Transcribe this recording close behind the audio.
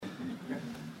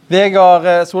Vegard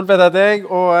Soltveit heter jeg,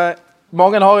 og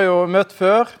mange har jo møtt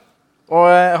før, og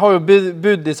jeg har jo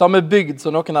bodd i samme bygd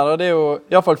som noen her, og det er jo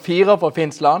i hvert fall 4 fra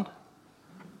Finnsland.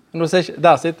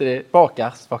 Der sitter de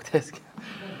bakerst, faktisk.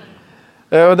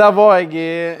 Og der var jeg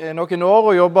i noen år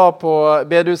og jobbet på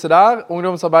bedehuset der,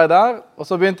 ungdomsarbeid der, og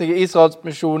så begynte jeg i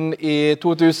Israelsmisjonen i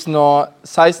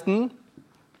 2016,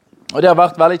 og det har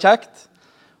vært veldig kjekt,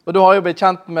 og da har jeg blitt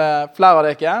kjent med flere av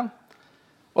dere.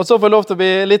 Og så får jeg lov til å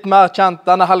bli litt mer kjent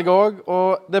denne helgen også,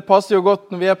 og det passer jo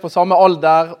godt når vi er på samme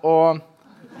alder og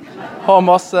har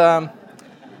masse...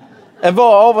 Jeg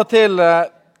var av og til...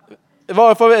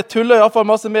 Jeg tuller i hvert fall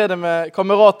masse med det med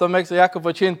kamerater og meg som gikk og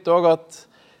forkynte også, at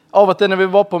av og til når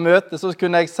vi var på møte så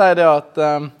kunne jeg si det at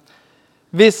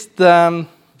hvis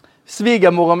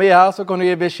svigermora mi er her, så kan du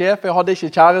gi beskjed, for jeg hadde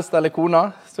ikke kjæreste eller kone,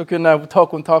 så kunne jeg ta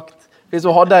kontakt. Hvis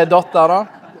hun hadde en datter da.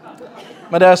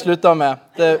 Men det jeg sluttet med,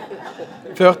 det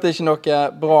førte ikke noe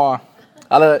bra,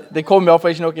 eller det kom i hvert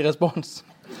fall ikke noe respons.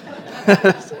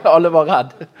 Så alle var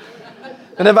redde.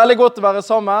 Men det er veldig godt å være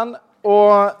sammen,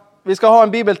 og vi skal ha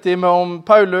en bibeltime om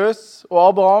Paulus og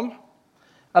Abraham.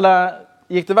 Eller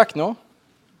gikk det vekk nå?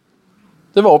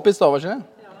 Det var oppe i stad, var ikke det?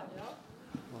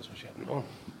 Hva som skjedde nå?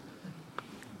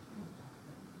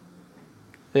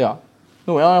 Ja,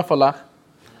 nå er jeg i hvert fall der.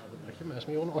 Det er ikke meg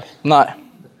som gjorde noe. Nei.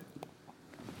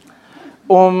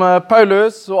 Om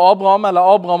Paulus og Abraham, eller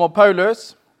Abraham og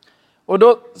Paulus. Og da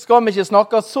skal vi ikke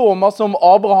snakke så masse om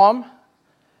Abraham,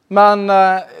 men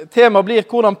temaet blir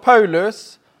hvordan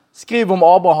Paulus skriver om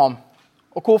Abraham,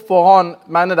 og hvorfor han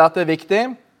mener dette er viktig.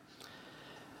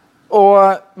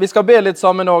 Og vi skal be litt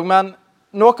sammen også, men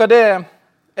noe av det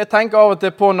jeg tenker av og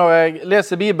til på når jeg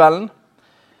leser Bibelen,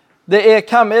 det er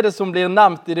hvem er det som blir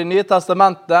nevnt i det nye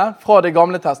testamentet fra det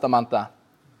gamle testamentet.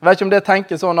 Jeg vet ikke om det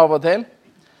tenker sånn av og til.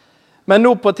 Men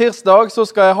nå på tirsdag så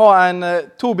skal jeg ha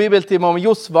 2 bibeltimer om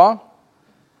Josva,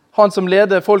 han som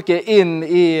leder folket inn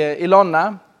i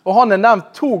landet, og han er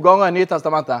nevnt 2 ganger i Nye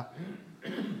testamentet.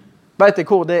 Vet du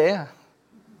hvor det er?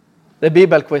 Det er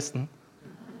bibelquizen.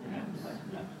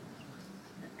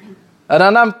 Det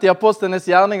er nevnt i apostlenes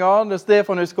gjerninger, når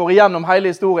Stefanus går igjennom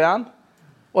hele historien,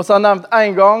 og så er nevnt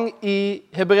en gang i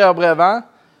Hebreerbrevet,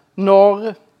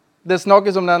 når det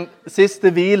snakkes om den siste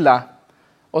hvile.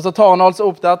 Og så tar han altså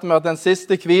opp dette med at den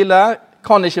siste hvile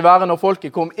kan ikke være når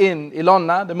folket kom inn i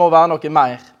landet, det må være noe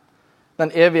mer.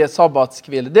 Den evige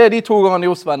sabbatskvile. Det er de 2 gangene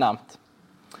Josva er nevnt.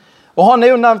 Og han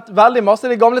er jo nevnt veldig masse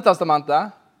i det gamle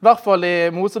testamentet, i hvert fall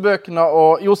i Mosebøkene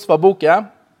og Josva-boken.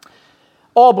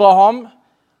 Abraham,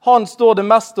 han står det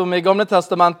mest om i gamle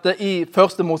testamentet i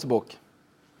første Mosebok.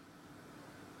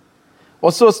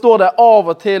 Og så står det av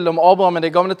og til om Abraham i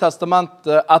det gamle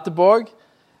testamentet etterpå.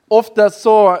 Ofte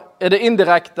så er det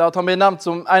indirekte at han blir nevnt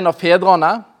som en av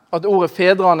fedrene, at ordet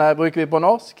fedrene bruker vi på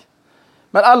norsk.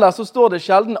 Men ellers så står det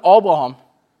sjelden Abraham.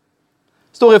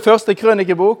 Står i første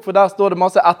krønikebok, for der står det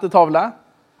masse ettertavle.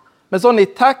 Men sånn i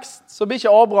tekst så blir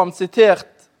ikke Abraham sitert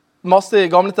masse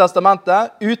i gamle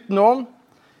testamentet, utenom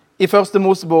i første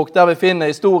Mosebok, der vi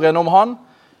finner historien om han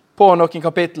på noen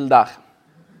kapittel der.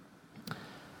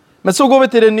 Men så går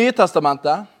vi til det nye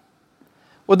testamentet,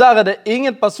 og der er det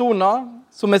ingen personer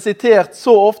som er sitert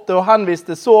så ofte og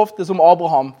henviste så ofte som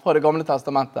Abraham fra det gamle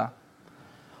testamentet.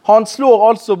 Han slår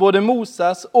altså både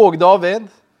Moses og David,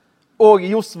 og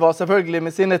Josva selvfølgelig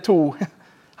med sine 2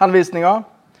 henvisninger.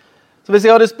 Så hvis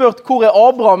jeg hadde spurt hvor er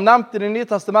Abraham nevnt i det nye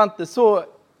testamentet, så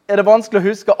er det vanskelig å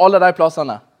huske alle de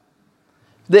plassene.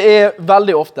 Det er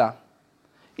veldig ofte.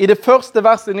 I det første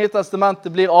verset i Nye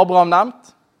testamentet blir Abraham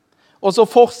nevnt, og så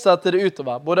fortsetter det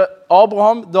utover. Både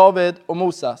Abraham, David og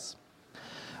Moses.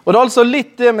 Og det er altså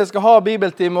litt det vi skal ha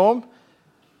bibeltime om.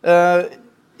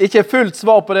 Ikke fullt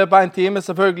svar på det på en time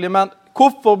selvfølgelig, men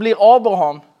hvorfor blir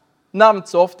Abraham nevnt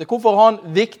så ofte? Hvorfor er han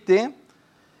viktig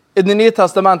i det nye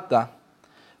testamentet?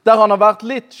 Der han har vært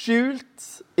litt skjult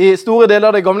i store deler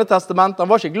av det gamle testamentet. Han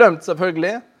var ikke glemt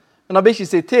selvfølgelig, men han blir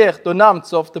ikke sitert og nevnt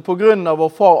så ofte på grunn av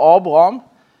vår far Abraham.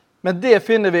 Men det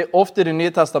finner vi ofte i det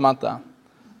nye testamentet.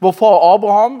 Vår far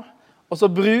Abraham, og så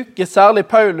bruker særlig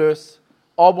Paulus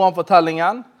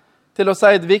Abraham-fortellingen til å si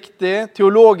et viktig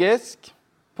teologisk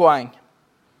poeng.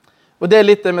 Og det er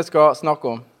litt det vi skal snakke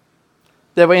om.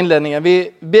 Det var innledningen.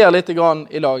 Vi ber litt grann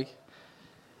i lag.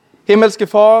 Himmelske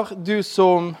Far, du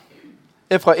som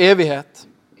er fra evighet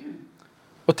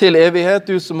og til evighet,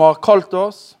 du som har kalt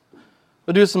oss,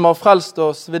 og du som har frelst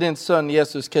oss ved din sønn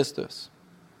Jesus Kristus.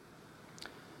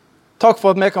 Takk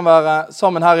for at vi kan være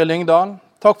sammen her i Lyngdal.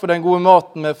 Takk for den gode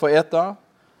maten vi får ete.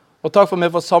 Og takk for at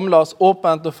vi får samle oss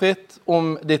åpent og fritt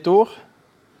om ditt ord.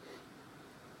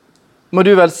 Må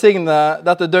du velsigne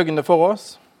dette døgnet for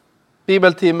oss,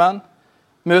 bibeltimen,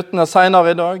 møtene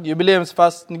senere i dag,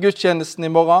 jubileumsfesten, gudstjenesten i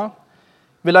morgen.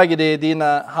 Vi legger det i dine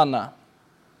hender.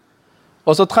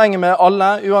 Og så trenger vi alle,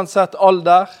 uansett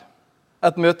alder,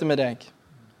 et møte med deg.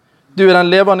 Du er den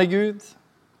levende Gud,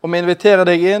 og vi inviterer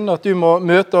deg inn, at du må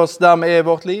møte oss der vi er i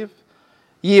vårt liv.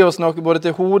 Gi oss noe både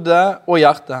til hodet og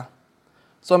hjerte,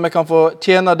 så vi kan få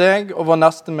tjene deg og vår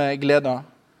neste med glede.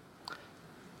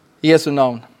 I Jesu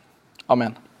navn.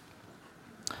 Amen.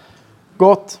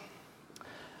 Godt.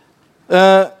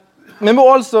 Vi må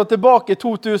altså tilbake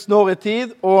 2000 år i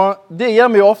tid, og det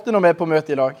gjør vi jo ofte når vi er på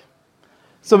møte i dag.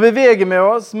 Så beveger vi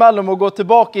oss mellom å gå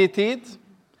tilbake i tid,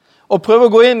 og prøve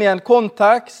å gå inn i en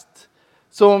kontekst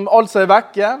som altså er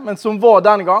vekke, men som var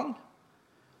den gang.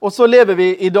 Og så lever vi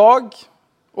i dag,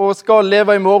 og skal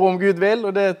leve i morgen om Gud vil,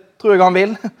 og det tror jeg han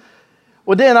vil.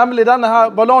 Og det er nemlig denne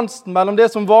her balansen mellom det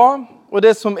som var, og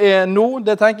det som er nå,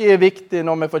 det tenker jeg er viktig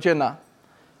når vi forkynner.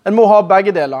 En må ha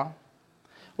begge deler.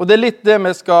 Og det er litt det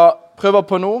vi skal prøve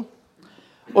på nå.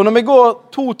 Og når vi går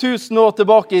 2000 år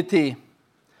tilbake i tid,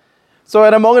 så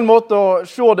er det mange måter å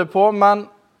se det på, men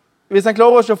hvis en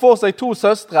klarer å se for seg to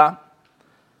søstre,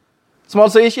 som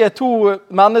altså ikke er to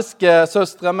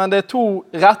menneskesøstre, men det er to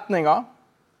retninger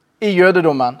i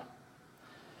jødedommen,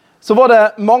 så var det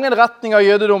mange retninger i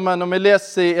jødedommen når vi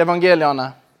leser i evangeliene.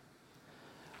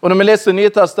 Og når vi leser i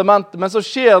Nye testamentet, men så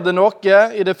skjer det noe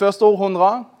i det første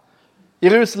århundret.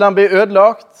 Jerusalem blir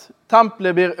ødelagt,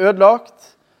 tempelet blir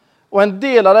ødelagt, og en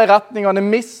del av de retningene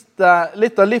mister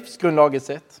litt av livsgrunnlaget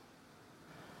sitt.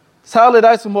 Særlig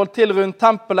de som holdt til rundt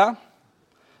tempelet,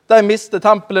 de mister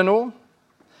tempelet nå.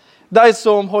 De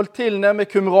som holdt til nede med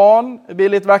Qumran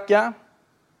blir litt vekke.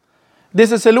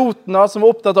 Disse selotene som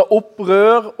var opptatt av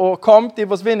opprør og kamp, de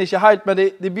forsvinner ikke helt, men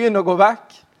de begynner å gå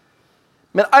vekk.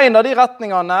 Men en av de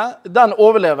retningene, den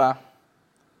overlever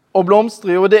og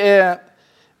blomstrer, og det er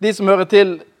de som hører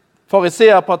til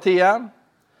fariseerpartiet,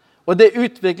 og det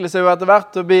utvikler seg jo etter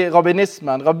hvert til å bli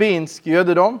rabbinismen, rabbinsk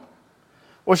jødedom.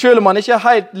 Og selv om man ikke er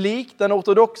helt lik den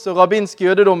ortodokse rabbinske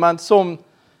jødedommen som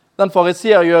den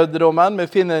fariseerjødedommen vi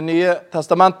finner i Nye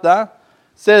testamentet,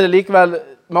 så er det likevel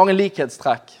mange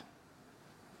likhetstrekk.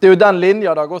 Det er jo den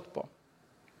linja det har gått på.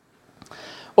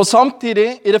 Og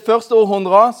samtidig, i det første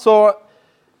århundret, så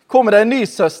kommer det en ny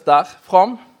søster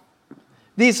fram.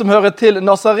 De som hører til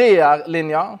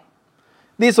Nazareer-linja.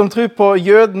 De som tror på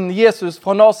jøden Jesus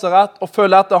fra Nazaret og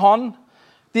følger etter han.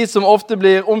 De som ofte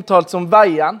blir omtalt som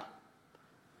veien.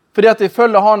 Fordi at de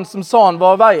følger han som sa han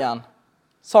var veien,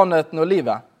 sannheten og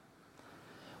livet.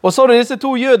 Og så er det disse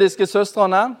to jødiske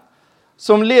søstrene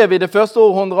som lever i det første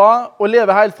århundret og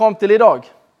lever helt frem til i dag.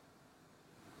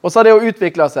 Og så er det å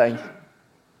utvikle seg.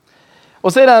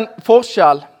 Og så er det en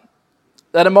forskjell.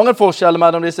 Det er mange forskjeller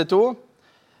mellom disse to.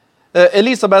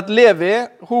 Elisabeth Levi,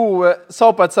 hun sa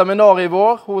på et seminar i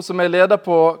vår, hun som er leder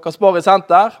på Kaspari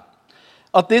Senter,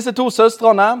 at disse to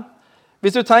søstrene,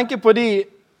 hvis du tenker på de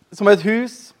som et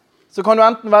hus, så kan du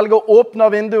enten velge å åpne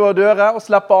vinduer og dører og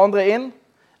slippe andre inn,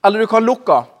 eller du kan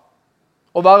lukke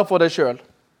og være for deg selv.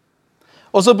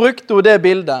 Og så brukte hun det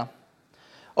bildet.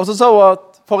 Og så sa hun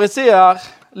at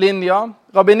fariseerlinja,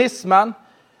 rabbinismen,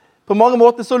 på mange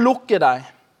måter så lukker de.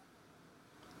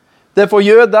 Det er for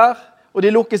jøder, og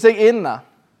de lukker seg inne.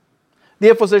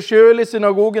 De er for seg selv i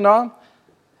synagogene,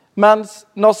 mens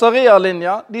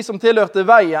Nazareer-linja, de som tilhørte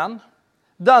veien,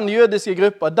 den jødiske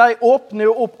gruppa, de åpner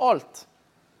jo opp alt.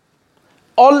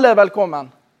 Alle er velkommen.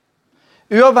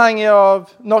 Uavhengig av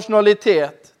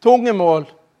nasjonalitet, tungemål,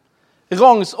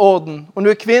 rangsorden, om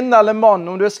du er kvinne eller mann,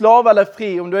 om du er slave eller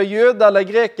fri, om du er jøde eller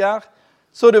greker,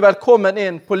 så er du velkommen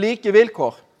inn på like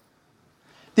vilkår.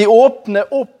 De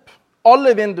åpner opp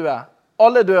alle vinduer,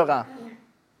 alle dører.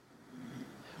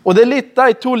 Og det er litt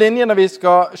de to linjene vi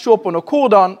skal se på nå.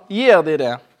 Hvordan gjør de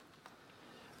det?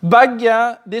 Begge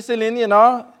disse linjene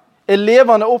er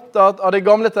levende opptatt av det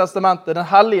gamle testamentet, den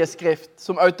hellige skrift,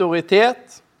 som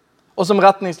autoritet og som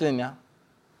retningslinje.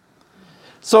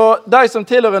 Så de som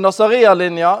tilhører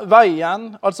Nazareer-linja,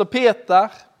 veien, altså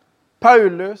Peter,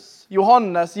 Paulus,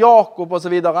 Johannes, Jakob og så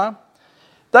videre,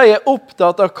 de er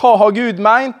opptatt av hva har Gud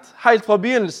meint helt fra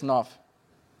begynnelsen av.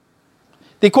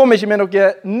 De kom ikke med noe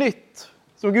nytt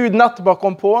som Gud nettopp har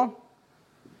kommet på,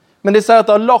 men de sier at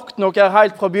det har lagt noe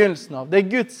helt fra begynnelsen av. Det er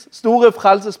Guds store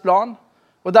frelsesplan,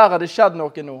 og der har det skjedd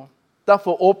noe nå.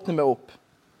 Derfor åpner vi opp.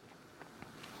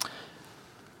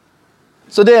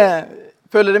 Så det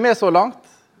følger det med så langt.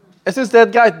 Jeg synes det er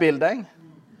et greit bilde.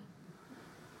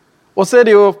 Og så er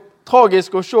det jo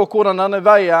tragisk å se hvordan denne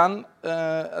veien,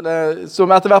 som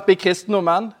etter hvert blir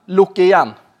kristendommen, lukker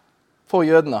igjen for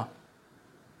jødene.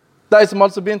 De som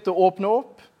altså begynte å åpne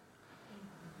opp.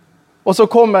 Og så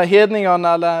kommer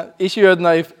hedningene, eller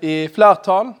ikke-jødene i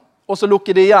flertall, og så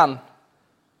lukke det igjen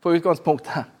på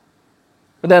utgangspunktet.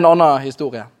 Men det er en annen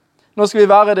historie. Nå skal vi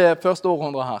være det første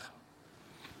århundret her.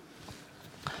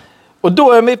 Og da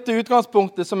er mitt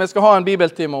utgangspunktet som jeg skal ha en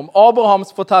bibeltime om.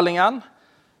 Abrahamsfortellingen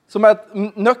som er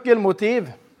et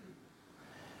nøkkelmotiv.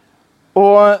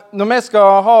 Og når vi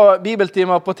skal ha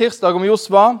bibeltimer på tirsdag om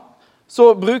Josva,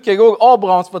 så bruker jeg også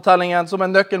Abrahamsfortellingen som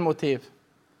en nøkkelmotiv.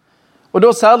 Og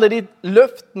da særlig de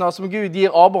løftene som Gud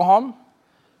gir Abraham,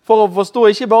 for å forstå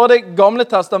ikke bare det gamle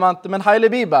testamentet, men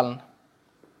hele Bibelen.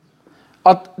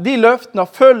 At de løftene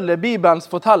følger Bibelens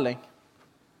fortelling.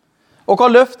 Og hva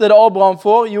løfte det Abraham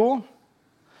får? Jo,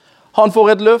 han får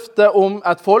et løfte om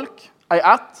et folk, ei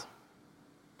ett.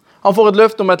 Han får et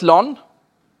løfte om et land.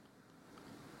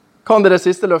 Kan det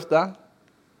siste løftet?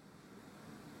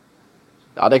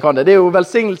 Ja, det kan det. Det er jo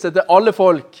velsignelse til alle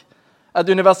folk. Et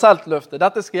universelt løfte.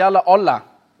 Dette skal gjelde alle.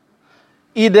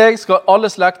 I deg skal alle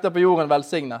slekter på jorden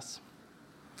velsignes.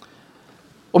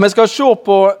 Og vi skal se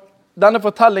på denne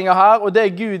fortellingen her, og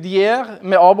det Gud gjør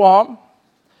med Abraham.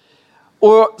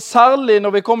 Og særlig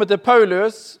når vi kommer til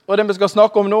Paulus, og det vi skal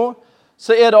snakke om nå,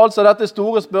 så er det altså dette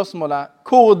store spørsmålet.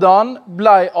 Hvordan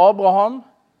ble Abraham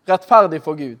rettferdig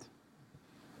for Gud?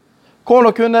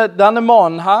 Hvordan kunne denne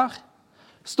mannen her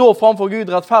stå framfor Gud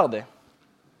rettferdig?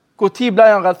 Hvor tid ble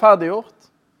han rettferdiggjort?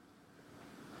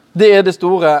 Det er det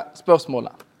store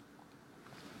spørsmålet.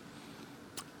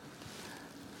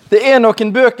 Det er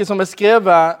noen bøker som er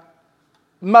skrevet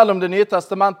mellom det nye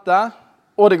testamentet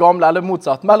og det gamle, eller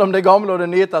motsatt, mellom det gamle og det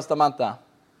nye testamentet.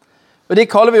 Og de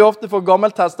kaller vi ofte for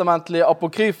gammeltestamentlige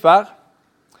apokryfer.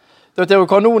 Det er jo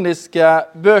kanoniske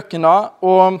bøkene,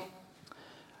 og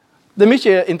det er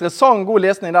mye interessant, god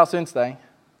lesning der, synes jeg.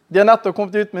 De har nettopp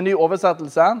kommet ut med en ny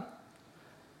oversettelse.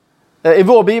 I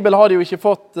vår Bibel har de jo ikke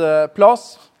fått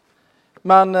plass,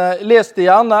 men les det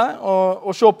gjerne,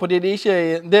 og se på de ikke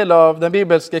er en del av den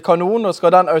bibelske kanonen, og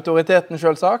skal den autoriteten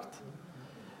selv sagt.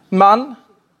 Men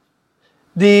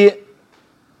de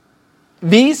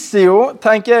viser jo,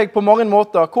 tenker jeg på mange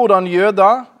måter, hvordan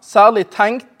jøder særlig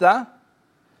tenkte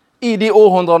i de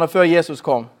århundrene før Jesus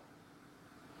kom.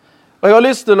 Og jeg har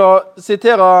lyst til å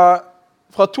sitere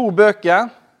fra 2 bøker,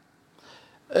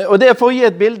 og det er for å gi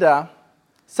et bilde,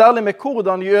 særlig med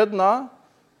hvordan jødene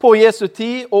på Jesu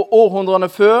tid og århundrene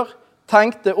før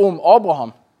tenkte om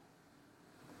Abraham.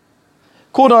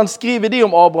 Hvordan skriver de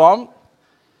om Abraham?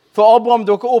 For Abraham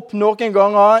dukker opp noen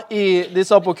ganger i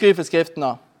disse apokryfe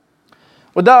skriftene.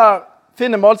 Og der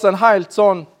finner vi altså en helt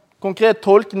sånn konkret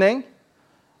tolkning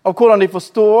av hvordan de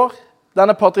forstår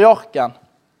denne patriarken,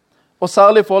 og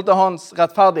særlig i forhold til hans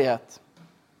rettferdighet.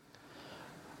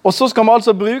 Og så skal vi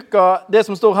altså bruke det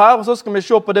som står her, og så skal vi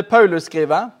se på det Paulus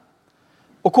skriver,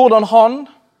 og hvordan han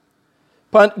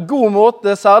på en god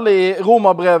måte, særlig i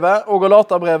Romerbrevet og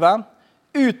Galaterbrevet,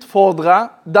 utfordrer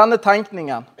denne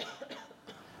tenkningen.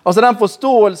 Altså den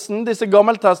forståelsen disse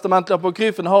gammeltestamentlige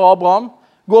apokryfene har av Abraham,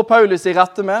 går Paulus i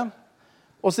rette med,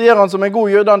 og så gjør han som en god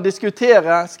jøde, han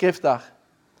diskuterer skrifter.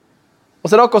 Og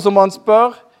så er det akkurat som han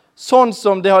spør, sånn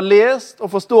som de har lest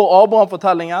og forstår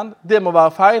Abraham-fortellingen, det må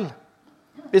være feil.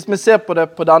 Hvis vi ser på det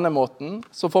på denne måten,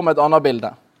 så får vi et annet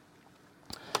bilde.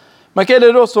 Men hva er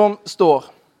det da som står?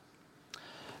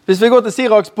 Hvis vi går til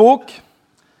Siraks bok,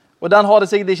 og den har det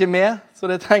sikkert ikke med, så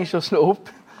det trenger ikke å slå opp.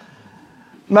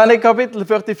 Men i kapittel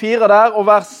 44 der, og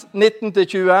vers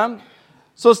 19-20,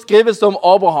 så skrives det om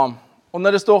Abraham. Og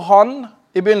når det står han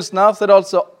i begynnelsen her, så er det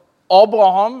altså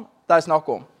Abraham de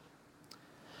snakker om.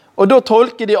 Og da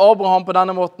tolker de Abraham på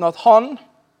denne måten at han,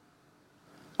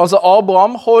 altså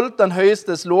Abraham, holdt den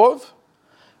høyestes lov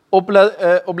og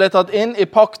ble tatt inn i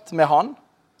pakt med han.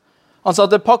 Han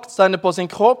satte paktsteiner på sin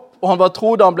kropp, og han var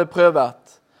tro da han ble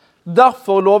prøvet.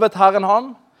 Derfor lovet Herren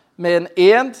ham med en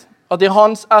ed at i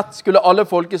hans ett skulle alle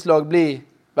folkeslag bli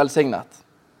velsignet.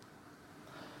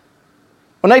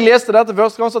 Og når jeg leste dette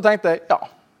første gang, så tenkte jeg, ja,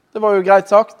 det var jo greit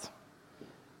sagt.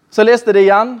 Så jeg leste det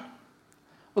igjen,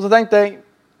 og så tenkte jeg,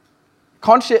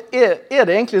 kanskje er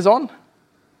det egentlig sånn?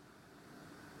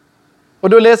 Og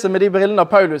da leser vi de brillene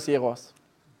Paulus gir oss.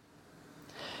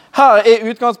 Her er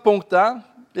utgangspunktet,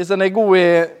 hvis en er god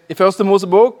i første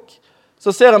Mosebok,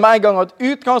 så ser jeg med en gang at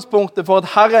utgangspunktet for at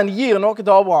Herren gir noe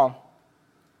til Abraham,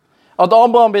 at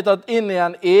Abraham blir tatt inn i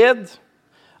en ed,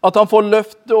 at han får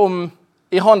løfte om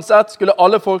i hans ett skulle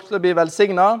alle folk bli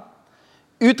velsignet.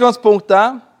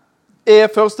 Utgangspunktet er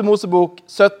første Mosebok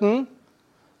 17.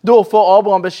 Da får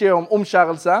Abraham beskjed om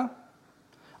omskjærelse,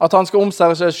 at han skal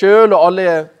omskjære seg selv og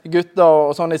alle gutter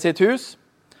og sånn i sitt hus.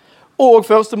 Og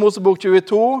første Mosebok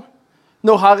 22,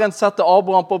 når Herren setter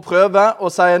Abraham på prøve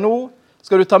og sier nå,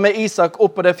 skal du ta med Isak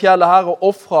opp på det fjellet her og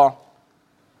offre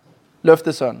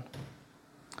løftesønnen.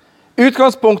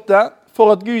 Utgangspunktet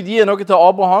for at Gud gir noe til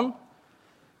Abraham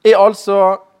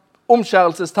altså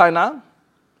omskjærelsestegnet,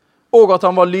 og at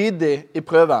han var lydig i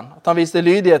prøven. At han viste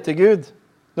lydighet til Gud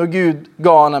når Gud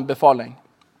ga han en befaling.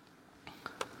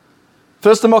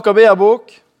 Første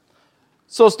Makkabeerbok,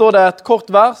 så står det et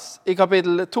kort vers i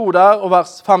kapittel 2 der, og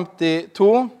vers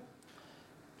 52.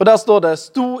 Og der står det,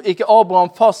 «Sto ikke Abraham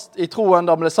fast i troen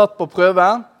da han ble satt på prøve,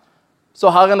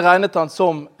 så Herren regnet han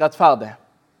som rettferdig.»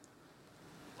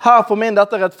 Her forminer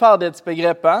dette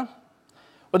rettferdighetsbegrepet,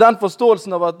 og den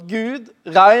forståelsen av at Gud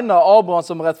regner Abraham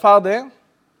som rettferdig,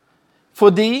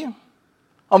 fordi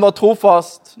han var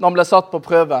trofast når han ble satt på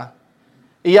prøve.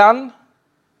 Igjen,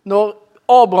 når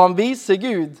Abraham viser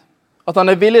Gud at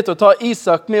han villig til å ta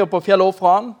Isak med opp på fjellet og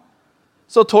offre han,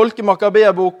 så tolker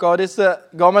Makkabeerboka og disse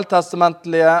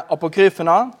gammeltestamentlige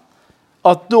apokryfene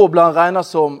at da ble han regnet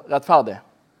som rettferdig.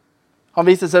 Han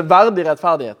viser seg verdig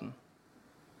rettferdigheten.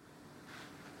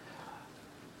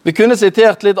 Vi kunne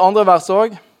sitert litt andre vers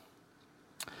også,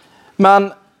 men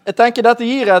jeg tenker dette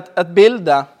gir et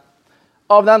bilde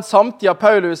av den samtida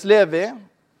Paulus lever i,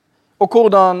 og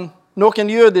hvordan noen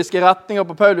jødiske retninger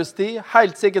på Paulus tid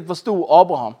helt sikkert forstod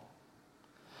Abraham.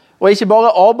 Og ikke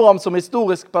bare Abraham som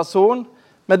historisk person,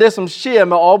 men det som skjer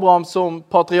med Abraham som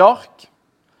patriark,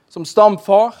 som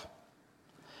stamfar.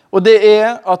 Og det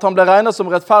at han ble regnet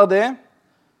som rettferdig,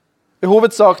 i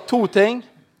hovedsak 2 ting,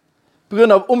 på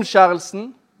grunn av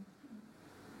omskjærelsen,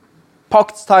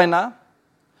 paktstegnet,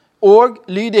 og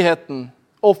lydigheten,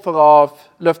 offeret av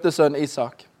løftesønn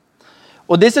Isak.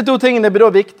 Og disse 2 tingene blir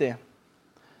da viktige.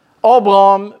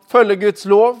 Abraham følger Guds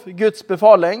lov, Guds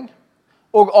befaling,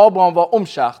 og Abraham var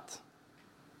omskjært.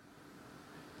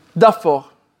 Derfor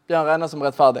blir han regnet som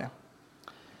rettferdig.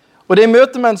 Og det er i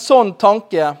møte med en sånn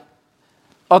tanke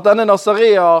at denne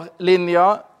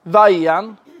Nazareer-linja,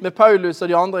 veien med Paulus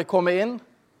og de andre kommer inn.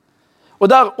 Og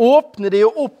der åpner de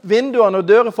jo opp vinduene og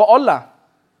dører for alle.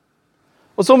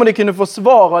 Og så må de kunne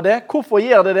forsvare det. Hvorfor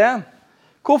gjør de det?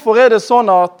 Hvorfor er det sånn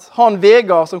at han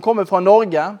Vegard som kommer fra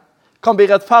Norge kan bli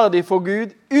rettferdig for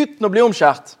Gud uten å bli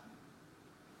omskjært?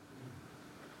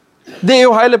 Det er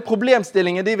jo hele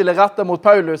problemstillingen de ville rette mot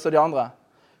Paulus og de andre.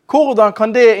 Hvordan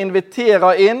kan det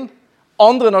invitere inn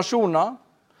andre nasjoner,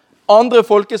 andre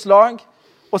folkeslag,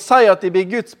 og si at de blir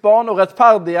Guds barn og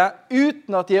rettferdige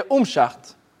uten at de er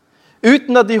omskjært?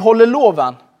 Uten at de holder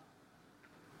loven?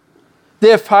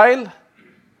 Det er feil,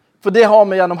 for det har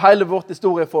vi gjennom hele vårt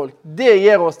historiefolk. Det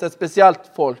gir oss et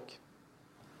spesielt folk.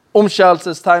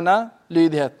 Omskjærelsestegnet,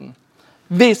 lydigheten.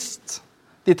 Hvis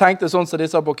de tenkte sånn som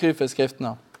disse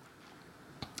apokryfe-skriftene.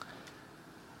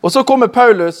 Og så kommer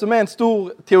Paulus, som er en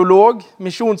stor teolog,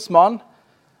 misjonsmann.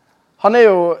 Han er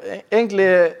jo egentlig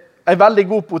en veldig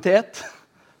god potet,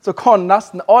 så kan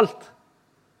nesten alt.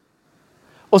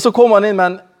 Og så kommer han inn med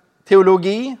en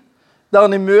teologi, der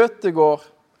han imøtegår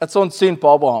et sånt syn på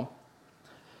Abraham.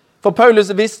 For Paulus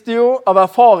visste jo av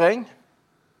erfaring,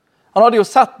 han hadde jo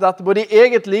sett dette både i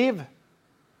eget liv,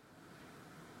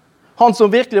 han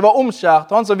som virkelig var omskjært,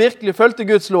 han som virkelig følte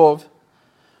Guds lov,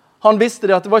 han visste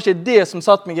det at det var ikke det som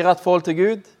satt meg i rett forhold til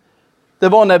Gud.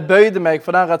 Det var når jeg bøyde meg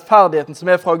for den rettferdigheten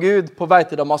som er fra Gud på vei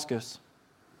til Damaskus.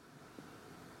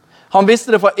 Han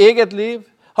visste det fra eget liv,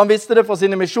 han visste det fra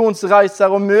sine misjonsreiser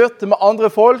og møter med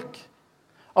andre folk,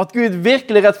 at Gud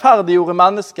virkelig rettferdiggjorde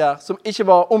mennesker som ikke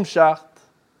var omskjært,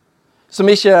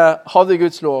 som ikke hadde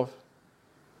Guds lov.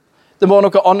 Det var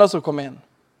noe annet som kom inn.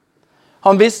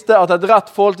 Han visste at et rett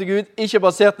forhold til Gud ikke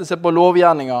baserte seg på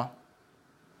lovgjerninger,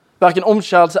 hverken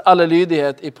omskjærelse eller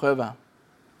lydighet i prøve.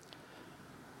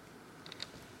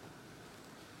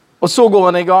 Og så går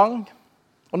han i gang,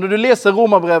 og når du leser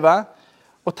Romerbrevet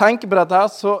og tenker på dette her,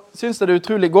 så synes jeg det er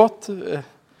utrolig godt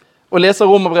å lese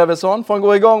Romerbrevet sånn, for han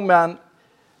går i gang med en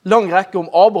lang rekke om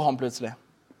Abraham plutselig.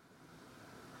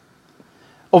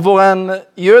 Og for en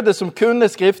jøde som kunne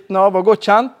skriftene og var godt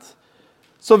kjent,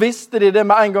 så visste de det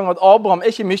med en gang at Abraham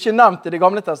er ikke mye nevnt i det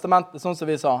gamle testamentet, sånn som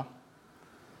vi sa.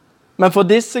 Men for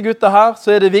disse gutta her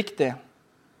så er det viktig.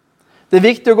 Det er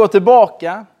viktig å gå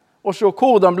tilbake og se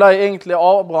hvordan ble egentlig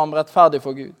Abraham rettferdig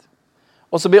for Gud.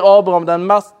 Og så blir Abraham den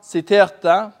mest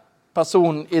siterte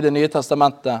personen i det nye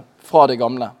testamentet fra det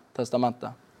gamle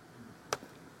testamentet.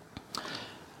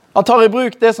 Han tar i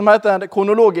bruk det som heter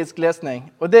kronologisk lesning,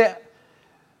 og det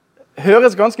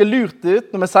høres ganske lurt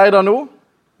ut når vi sier det nå,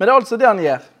 men det er altså det han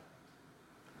gjør.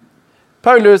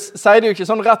 Paulus sier det jo ikke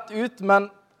sånn rett ut,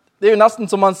 men det er jo nesten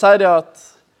som han sier det at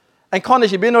en kan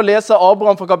ikke begynne å lese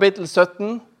Abraham fra kapittel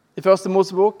 17 i første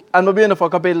Mosebok, en må begynne fra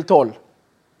kapittel 12.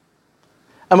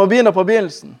 En må begynne på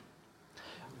begynnelsen.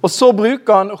 Og så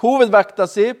bruker han hovedvekta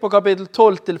si på kapittel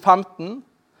 12 til 15,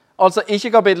 altså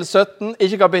ikke kapittel 17,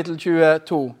 ikke kapittel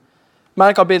 22,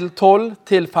 men kapittel 12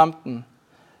 til 15.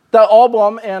 Der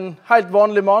Abraham er en helt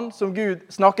vanlig mann som Gud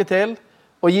snakker til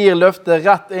og gir løftet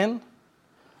rett inn.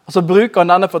 Og så bruker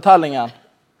han denne fortellingen.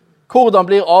 Hvordan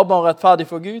blir Abraham rettferdig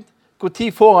for Gud? Hvor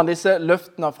tid får han disse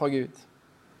løftene fra Gud?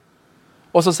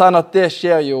 Og så sier han at det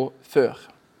skjer jo før.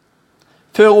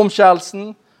 Før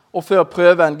omskjærelsen og før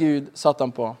prøven Gud satte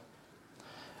han på.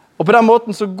 Og på den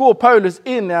måten så går Paulus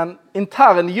inn i en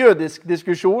intern jødisk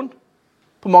diskusjon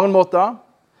på mange måter.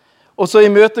 Og så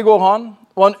imøtegår han,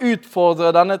 og han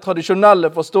utfordrer denne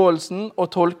tradisjonelle forståelsen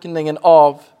og tolkningen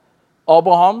av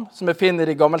Abraham, som vi finner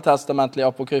i de gammeltestamentlige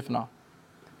apokryfene.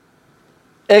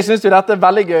 Jeg synes jo dette er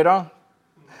veldig gøy da,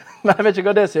 men jeg vet ikke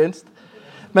hva det synes.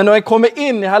 Men når jeg kommer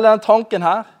inn i hele den tanken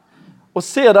her, og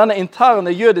ser denne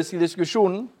interne jødiske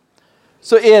diskusjonen,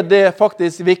 så er det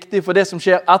faktisk viktig for det som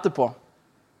skjer etterpå.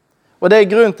 Og det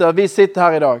er grunnen til at vi sitter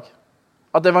her i dag.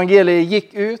 At evangeliet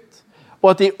gikk ut, og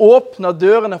at de åpner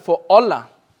dørene for alle.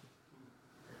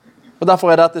 Og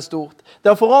derfor er dette stort. Det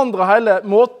har forandret hele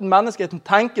måten menneskeheten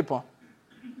tenker på.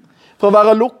 Fra å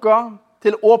være lukket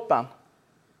til åpen.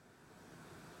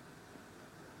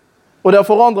 Og det har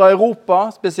forandret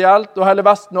Europa spesielt, og hele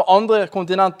Vesten og andre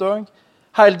kontinenter,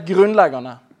 helt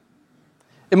grunnleggende.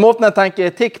 I måten jeg tenker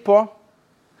etikk på,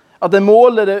 at jeg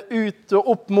måler det ut og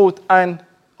opp mot en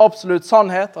absolutt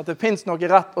sannhet, at det finnes noe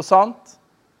rett og sant.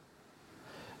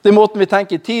 Det er måten vi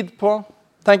tenker tid på,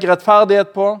 tenker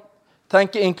rettferdighet på,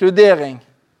 tenker inkludering.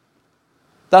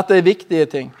 Dette er viktige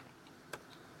ting.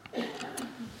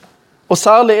 Og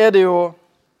særlig er det jo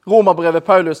Romerbrevet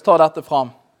Paulus tar dette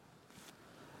fram.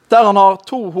 Der han har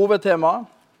 2 hovedtemaer.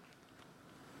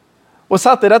 Og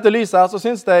sett i dette lyset her, så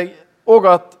synes jeg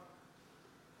også at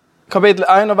kapittel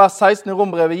 1 og vers 16 i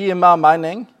Romerbrevet gir mer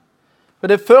mening.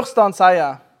 For det første han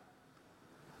sier,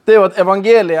 det er jo at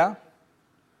evangeliet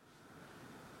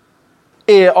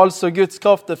er altså Guds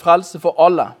kraft til frelse for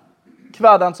alle.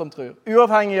 Hver den som tror.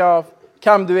 Uavhengig av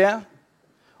hvem du er,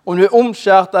 om du er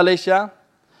omskjært eller ikke,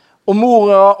 om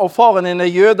mora og faren din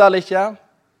er jøde eller ikke.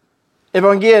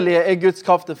 Evangeliet er Guds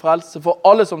kraft til frelse for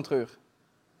alle som tror.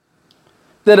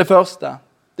 Det er det første.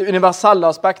 Det universelle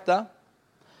aspektet.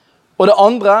 Og det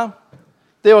andre,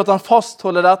 det er jo at han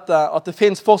fastholder dette, at det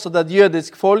finnes fortsatt et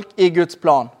jødisk folk i Guds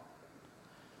plan.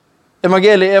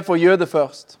 Evangeliet er for jøder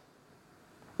først,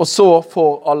 og så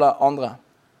for alle andre.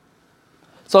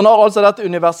 Så han har altså dette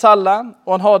universelle,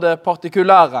 og han har det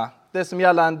partikulære, det som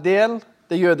gjelder en del,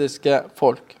 det jødiske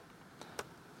folk.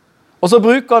 Og så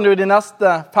bruker han jo de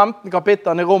neste 15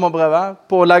 kapitlene i Romerbrevet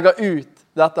på å legge ut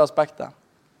dette aspektet.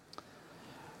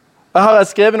 Og her har jeg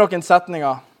skrevet noen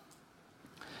setninger.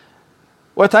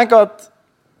 Og jeg tenker at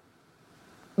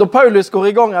når Paulus går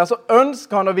i gang her, så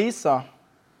ønsker han å vise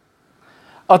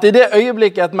at i det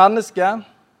øyeblikket et menneske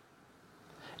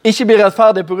ikke blir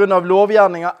rettferdig på grunn av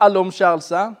lovgjerninger eller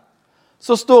omskjærelse,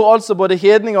 så står altså både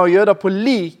hedninger og jøder på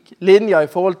lik linje i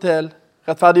forhold til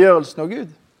rettferdiggjørelsen av Gud.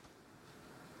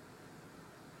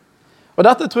 Og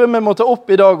dette tror jeg vi må ta opp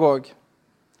i dag også.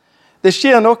 Det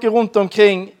skjer noe rundt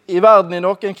omkring i verden i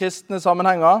noen kristne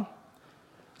sammenhenger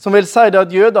som vil si det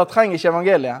at jøder trenger ikke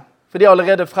evangeliet, for de er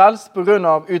allerede frelst på grunn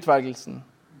av utvelgelsen.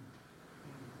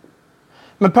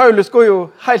 Men Paulus går jo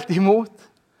helt imot,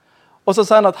 og så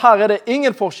sier han at her er det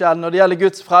ingen forskjell når det gjelder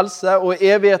Guds frelse og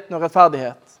evigheten og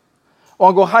rettferdighet. Og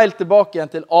han går helt tilbake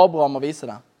igjen til Abraham og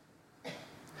viser det.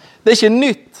 Det er ikke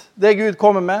nytt det Gud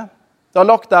kommer med, det har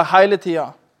lagt der hele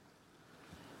tiden.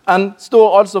 En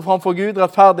står altså framfor Gud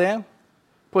rettferdig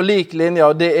på lik linje,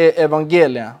 og det er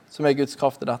evangeliet som er Guds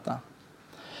kraft til dette.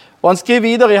 Og han skriver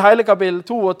videre i hele kapittel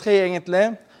 2 og 3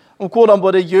 egentlig, om hvordan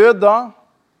både jøder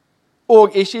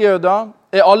og ikke-jøder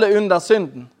er alle under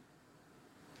synden.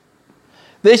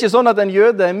 Det er ikke sånn at en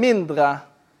jøde er mindre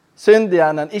syndig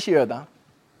enn en ikke-jøde.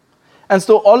 En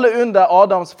står alle under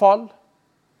Adams fall.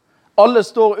 Alle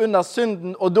står under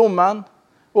synden og dommen,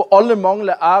 og alle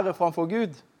mangler ære framfor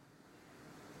Gud.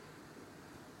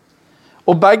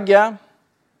 Og begge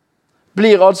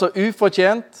blir altså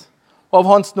ufortjent av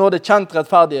hans nåde kjent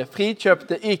rettferdige,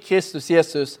 frikjøpte i Kristus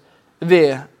Jesus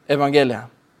ved evangeliet.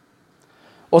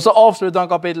 Og så avslutter han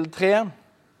kapittel 3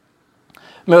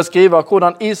 med å skrive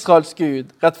hvordan Israels Gud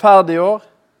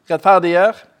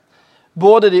rettferdiggjør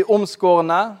både de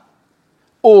omskårne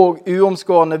og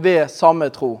uomskårne ved samme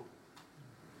tro.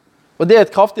 Og det er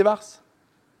et kraftig vers.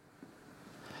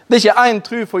 Det er ikke en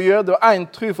tro for jøde og en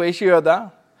tro for ikke-jøde.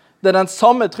 Det er den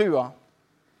samme trua.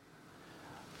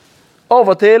 Av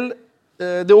og til,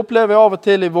 det opplever jeg av og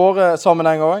til i våre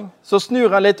sammenhenger, så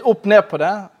snur jeg litt opp ned på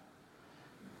det.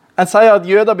 En sier at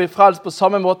jøder blir frelst på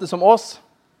samme måte som oss,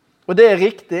 og det er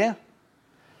riktig,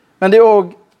 men det er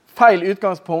også feil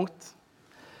utgangspunkt.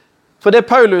 For det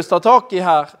Paulus tar tak i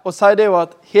her, og sier det jo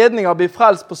at hedninger blir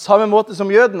frelst på samme måte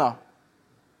som jødene.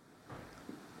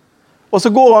 Og så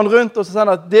går han rundt og så sier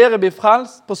han at dere blir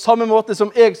frelst på samme måte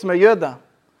som jeg som jøde,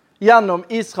 gjennom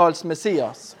Israels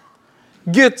Messias.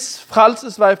 Guds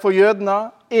frelsesvei for jødene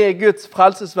Guds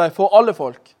frelsesvei for alle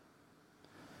folk.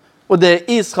 Og det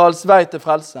Israels vei til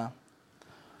frelse.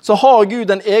 Så har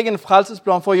Gud en egen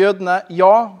frelsesplan for jødene.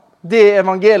 Ja, det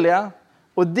evangeliet,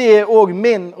 og det også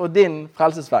min og din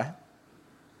frelsesvei.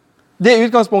 Det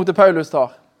utgangspunktet Paulus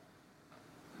tar.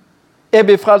 Jeg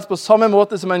blir frelst på samme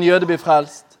måte som en jøde blir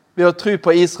frelst, ved å tro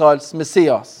på Israels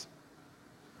Messias.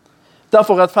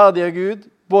 Derfor rettferdiger Gud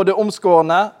både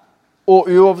omskårne og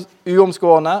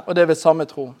uomskårne, og det ved samme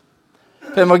tro.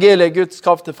 For evangeliet Guds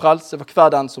kraft til frelse for hver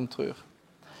den som tror.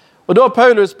 Og da har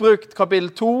Paulus brukt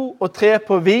kapittel 2 og 3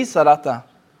 på å vise dette.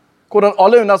 Hvordan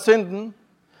alle er under synden,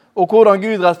 og hvordan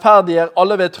Gud rettferdiger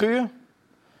alle ved tro.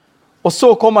 Og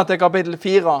så kommer han til kapittel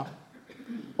 4,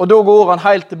 og da går han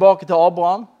helt tilbake til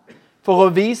Abraham for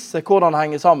å vise hvordan det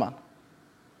henger sammen.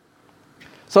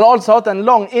 Så han har altså hatt en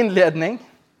lang innledning,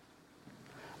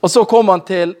 og så kommer han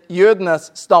til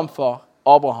jødenes stamfar,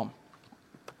 Abraham.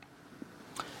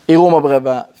 I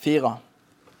Romerbrevet 4.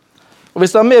 Og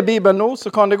hvis det er med Bibelen nå, så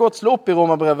kan det godt slå opp i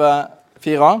Romerbrevet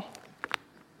 4.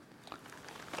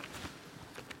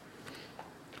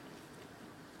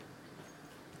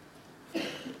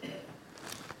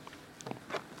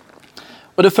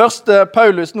 Og det første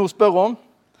Paulus nå spør om,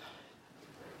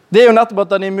 det er jo nettopp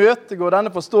at han imøtegår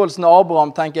denne forståelsen av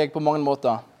Abraham, tenker jeg på mange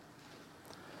måter.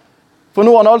 For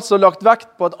nå har han altså lagt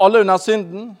vekt på at alle under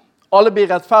synden, alle blir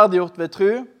rettferdiggjort ved tro.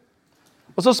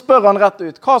 Og så spør han rett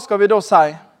ut, hva skal vi da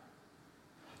si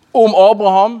om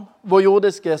Abraham, vår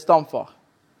jordiske stamfar?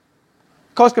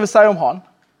 Hva skal vi si om han?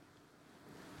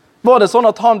 Var det sånn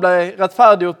at han ble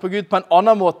rettferdiggjort på Gud på en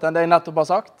annen måte enn det jeg nettopp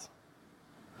har sagt?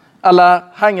 Eller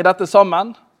henger dette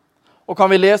sammen? Og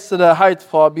kan vi lese det helt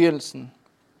fra begynnelsen?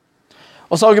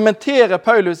 Og så argumenterer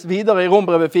Paulus videre i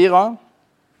Romerbrevet 4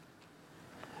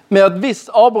 med at hvis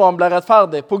Abraham ble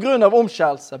rettferdig på grunn av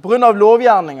omskjærelse, på grunn av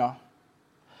lovgjerninger,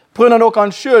 på grunn av noe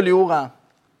han selv gjorde,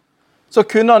 så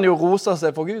kunne han jo rosa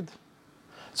seg for Gud.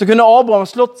 Så kunne Abraham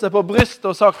slått seg på brystet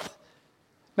og sagt,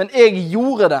 men jeg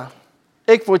gjorde det.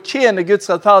 Jeg fortjener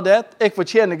Guds rettferdighet, jeg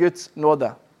fortjener Guds nåde.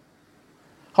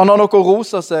 Han har noe å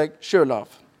rosa seg selv av.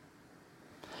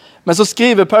 Men så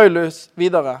skriver Paulus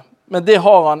videre, men det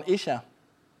har han ikke.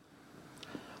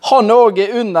 Han også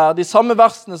er under de samme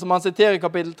versene som han siterer i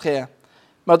kapittel 3,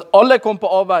 med at alle kom på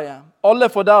avveie, alle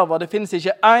forderver, det finnes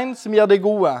ikke en som gjør det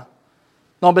gode,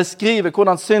 når han beskriver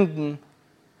hvordan synden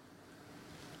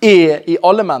er i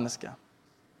alle mennesker.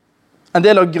 En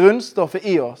del av grunnstoffet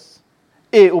i oss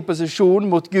er opposisjon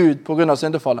mot Gud på grunn av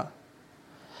syndefallet.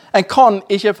 En kan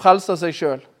ikke frelse seg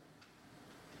selv.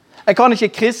 En kan ikke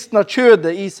kristne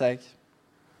kjødet i seg.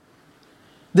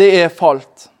 Det er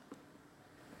falt.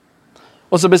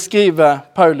 Og så beskriver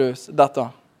Paulus dette.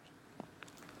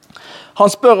 Han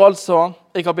spør altså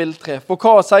i kapittel 3, for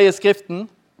hva sier Skriften?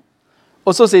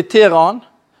 Og så siterer han,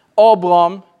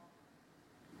 Abraham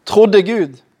trodde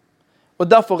Gud,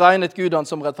 og derfor regnet Gud han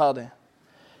som rettferdig.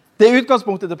 Det er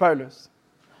utgangspunktet til Paulus.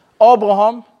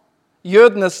 Abraham,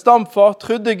 jødenes stamfar,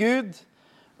 trodde Gud,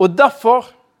 og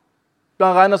derfor ble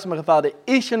han regnet som rettferdig.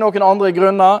 Ikke noen andre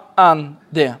grunner enn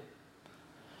det.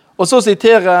 Og så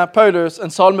siterer Paulus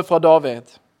en salme fra David.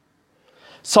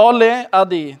 Salig er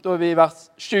de, da er vi i vers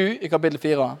 7 i kapittel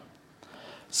 4.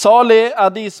 Salig er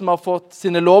de som har fått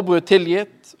sine lovbrudd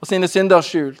tilgitt og sine synder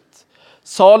skjult.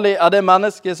 Salig er det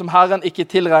menneske som Herren ikke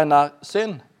tilregner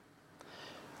synd.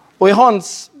 Og i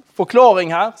hans forklaring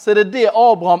her, så er det det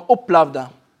Abraham opplevde.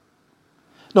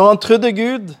 Når han trodde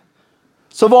Gud,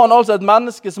 så var han altså et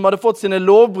menneske som hadde fått sine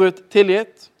lovbrudd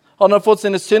tilgitt. Han hadde fått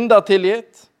sine synder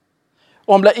tilgitt.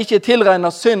 Og han ble ikke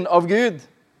tilregnet synd av Gud.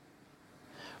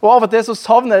 Og av og til så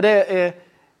savner jeg det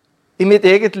i mitt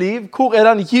eget liv. Hvor er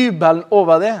den jubelen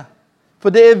over det?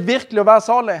 For det er virkelig å være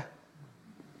salig.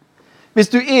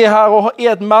 Hvis du er her og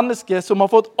er et menneske som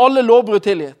har fått alle lovbrudd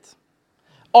tilgitt,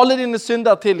 alle dine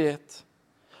synder tilgitt,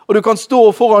 og du kan stå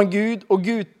foran Gud, og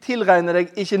Gud tilregner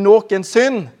deg ikke noen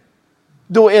synd,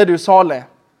 da er du salig.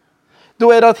 Da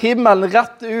er det at himmelen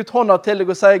retter ut hånda til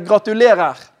deg og sier,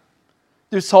 gratulerer,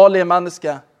 du salige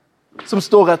menneske, som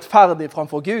står rettferdig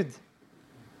framfor Gud.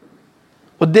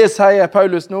 Og det sier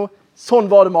Paulus nå, sånn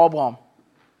var det med Abraham.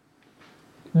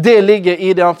 Det ligger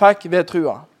i det han fikk ved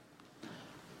trua.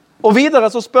 Og videre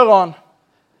så spør han,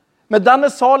 med denne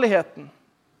saligheten,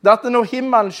 dette når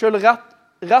himmelen selv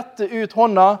retter ut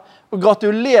hånda og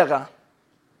gratulerer,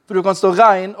 for du kan stå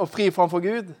ren og fri framfor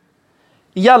Gud,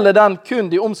 gjelder den kun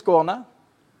de omskårne?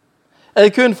 Er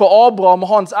det kun for Abraham og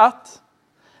hans ett?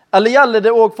 Eller gjelder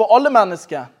det også for alle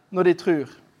mennesker når de tror?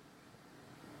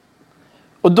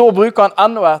 Og da bruker han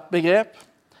enda et begrep,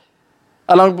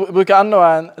 eller han bruker enda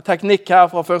en teknikk her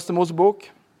fra første Mosebok.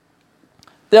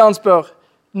 Det han spør,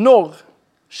 når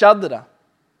skjedde det?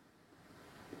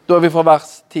 Da er vi fra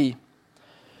vers 10.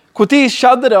 Hvor tid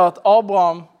skjedde det at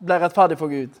Abraham ble rettferdig for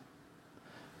Gud?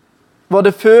 Var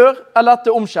det før eller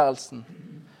etter omskjærelsen?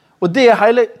 Og det er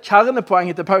hele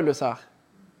kjernepoenget til Paulus her.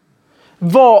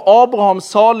 Var Abraham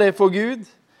salig for Gud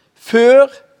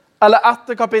før eller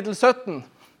etter kapittel 17?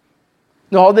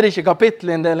 Nå hadde de ikke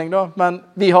kapittelinndeling da, men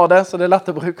vi har det, så det er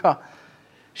lett å bruke.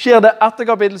 Skjer det etter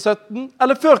kapittel 17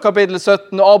 eller før kapittel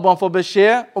 17 når Abraham får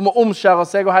beskjed om å omskjære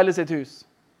seg og hele sitt hus?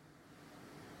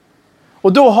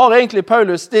 Og da har egentlig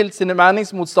Paulus stilt sine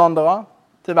meningsmotstandere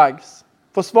til veggs.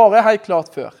 For svaret er helt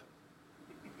klart før.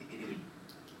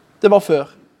 Det var før.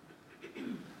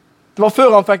 Det var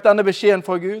før han fikk denne beskjeden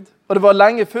fra Gud, og det var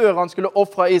lenge før han skulle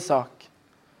offre Isak.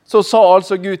 Så sa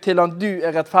altså Gud til han, du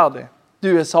er rettferdig,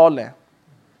 du er salig.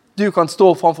 Du kan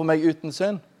stå framfor meg uten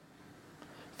synd.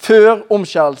 Før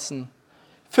omskjærelsen,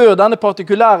 før denne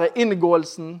partikulære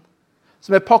inngåelsen,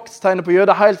 som er paktstegnet på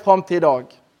jøder helt frem til i dag,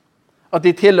 at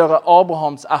de tilhører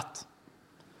Abrahams ett.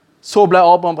 Så ble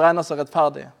Abraham regnet som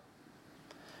rettferdig.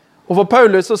 Og for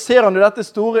Paulus så ser han jo dette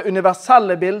store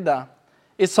universelle bildet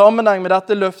i sammenheng med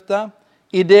dette løftet.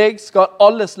 I deg skal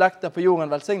alle slekter på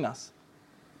jorden velsignes.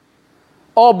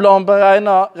 Abraham ble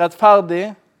regnet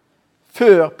rettferdig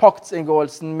før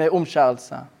paktsinngåelsen med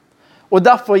omskjærelse. Og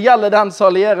derfor gjelder den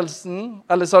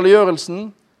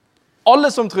saliggjørelsen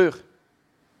alle som tror.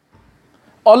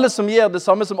 Alle som gjør det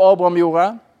samme som Abraham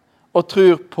gjorde, og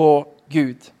tror på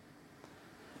Gud.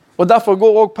 Og derfor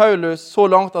går også Paulus så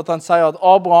langt at han sier at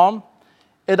Abraham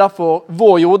er derfor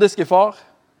vår jordiske far,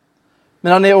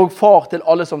 men han er også far til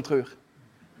alle som tror.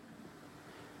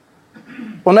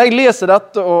 Og når jeg leser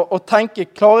dette og tenker,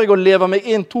 klarer jeg å leve meg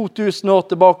inn 2000 år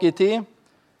tilbake i tid,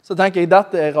 så tenker jeg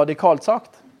dette er radikalt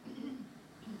sagt.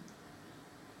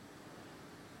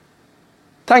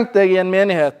 Tenk deg i en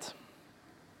menighet,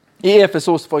 i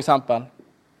Efesos for eksempel,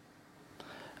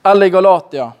 eller i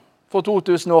Galatia, for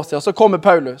 2000 år siden, så kommer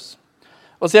Paulus.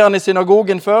 Og så er han i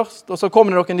synagogen først, og så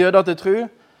kommer det noen jøder til tro,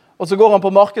 og så går han på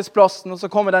markedsplassen, og så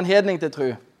kommer det en hedning til tro.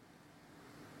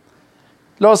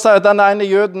 La oss si at denne ene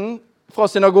jøden fra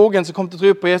synagogen som kom til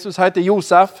tro på Jesus heter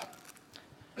Josef,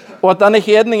 og at denne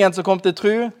hedningen som kom til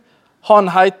tro, han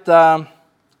heter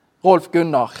Rolf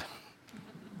Gunnar.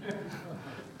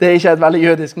 Det er ikke et veldig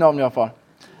jødisk navn i hvert fall.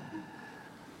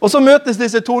 Og så møtes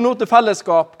disse to nå til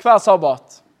fellesskap hver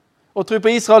sabbat, og tror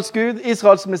på Israels Gud,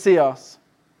 Israels Messias.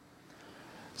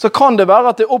 Så kan det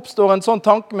være at det oppstår en sånn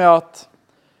tanke med at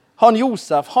han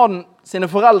Josef, sine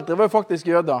foreldre var jo faktisk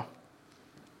jøder.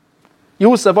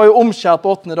 Josef var jo omskjært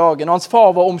på 8. dagen, og hans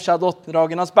far var omskjært 8.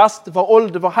 dagen, hans bestefar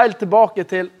Olde var helt tilbake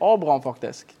til Abraham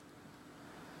faktisk.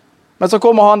 Men så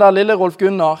kommer han der lille Rolf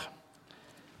Gunnar,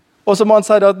 og så må han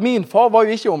si det at min far var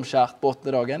jo ikke omskjært på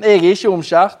 8. dagen. Jeg er ikke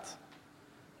omskjært.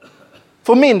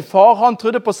 For min far, han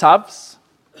trodde på sevs.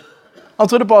 Han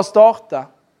trodde på å starte.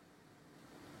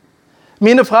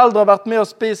 Mine foreldre har vært med og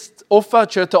spist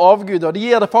offerkjøtt til avgud, og de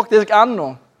gir det faktisk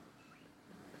ennå.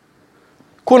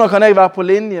 Hvordan kan jeg være på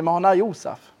linje med han her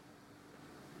Josef?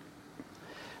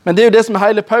 Men det er jo det som er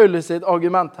hele Paulus sitt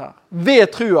argument her.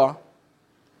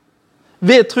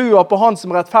 Ved trua på han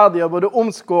som rettferdiger både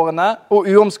omskårende og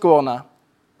uomskårende,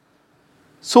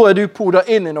 så er du podet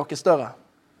inn i noe større.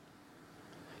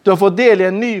 Du har fått del i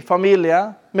en ny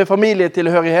familie med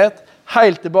familietilhørighet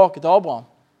helt tilbake til Abraham.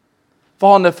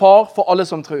 For han er far for alle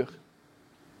som tror.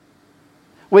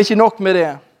 Og ikke nok med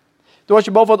det. Du har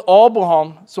ikke bare fått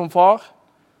Abraham som far,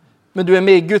 men du er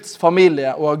med i Guds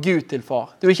familie og har Gud til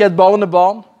far. Du er ikke et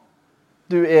barnebarn,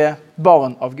 du er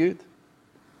barn av Gud.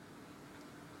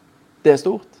 Det er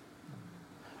stort.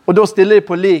 Og da stiller de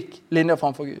på lik linje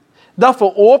framfor Gud.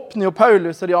 Derfor åpner jo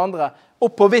Paulus og de andre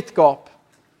opp på vidt gap.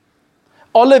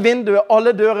 Alle vinduer,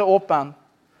 alle dører er åpne.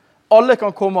 Alle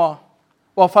kan komme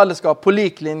og ha fellesskap på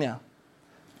lik linje.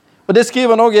 Og det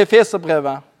skriver han også i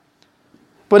Efeserbrevet.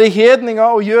 Både hedninger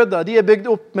og jøder, de er bygd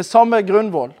opp med samme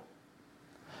grunnvoll.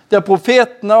 Det er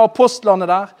profetene og apostlene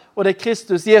der, og det er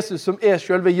Kristus Jesus som er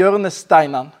selve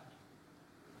hjørnesteinen.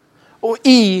 Og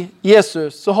i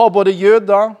Jesus så har både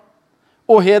jøder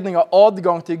og hedninger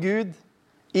adgang til Gud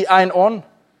i en ånd.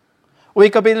 Og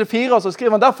i kapittel 4 så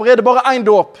skriver han, derfor er det bare en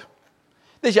dåp.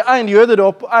 Det er ikke en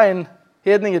jødedåp og en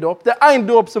hedningedåp. Det er en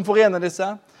dåp som forener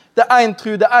disse. Det er en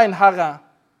tro, det er en Herre.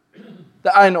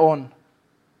 Det er en ånd.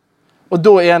 Og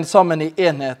da er en sammen i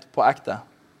enhet på ekte.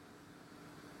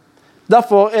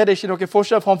 Derfor er det ikke noe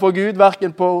forskjell framfor Gud,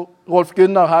 hverken på Rolf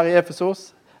Gunnar her i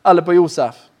Efesos, eller på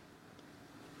Josef.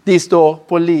 De står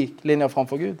på lik linje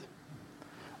framfor Gud.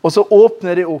 Og så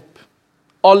åpner de opp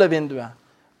alle vinduer,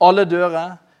 alle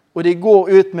dører, og de går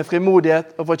ut med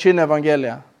frimodighet og forkynner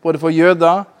evangeliet, både for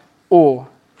jøder og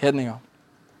hedninger.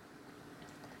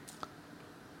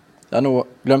 Ja, nå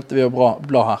glemte vi å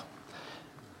bla her.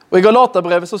 Og i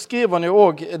Galaterbrevet så skriver han jo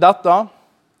også dette,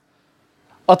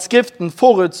 at Skriften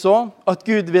forutså at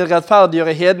Gud vil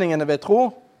rettferdiggjøre hedningene ved tro,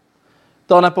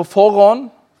 da han på forhånd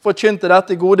forkynte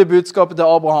dette gode budskapet til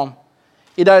Abraham.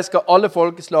 I deg skal alle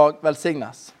folkeslag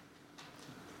velsignes.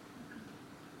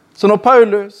 Så når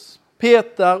Paulus,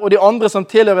 Peter og de andre som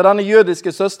tilhører denne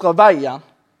jødiske søstre veien,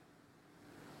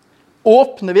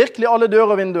 åpner virkelig alle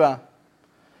dører og vinduer,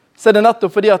 så er det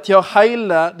nettopp fordi at de har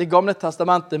hele det gamle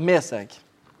testamentet med seg.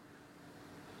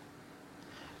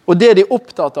 Og det er de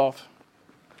opptatt av.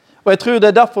 Og jeg tror det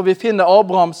er derfor vi finner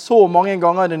Abraham så mange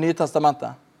ganger i det nye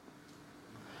testamentet.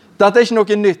 Dette er ikke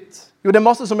noe nytt. Jo, det er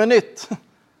masse som er nytt.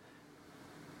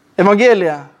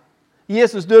 Evangeliet,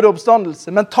 Jesus døde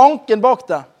oppstandelse, men tanken bak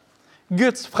det,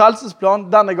 Guds frelsesplan,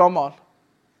 den er gammel.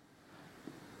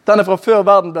 Den er fra før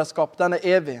verden ble skapt, den er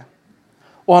evig.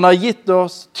 Og han har gitt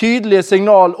oss tydelige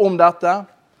signal om dette,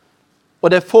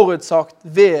 og det er forutsagt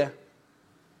ved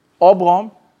Abraham.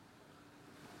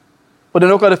 Og det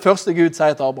er noe av det første Gud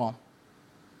sier til Abraham.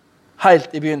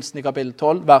 Helt i begynnelsen i kapittel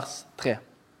 12, vers 3.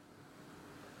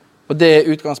 Og det er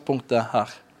utgangspunktet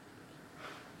her.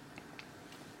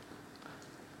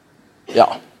 Ja.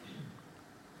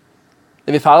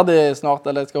 Er vi ferdige snart,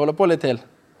 eller skal jeg holde på litt til?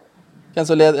 Hvem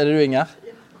som leder? Er det du, Inger?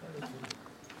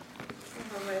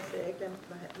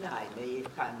 Nei, vi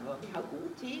har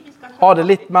god tid. Har det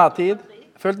litt mer tid?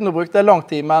 Jeg følte nå brukte jeg lang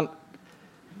tid, men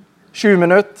 7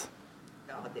 minutter.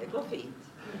 Ja, det går fint.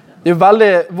 Det er jo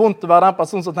veldig vondt å være den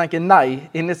personen som tenker nei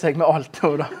inni seg med alt,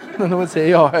 når noen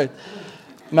sier ja høyt.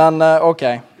 Men ok,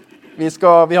 vi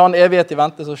har en evighet i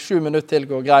vente, så 7 minutter til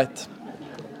går greit.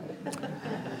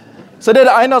 Så det er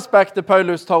det ene aspektet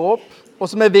Paulus tar opp, og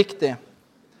som er viktig.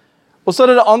 Og så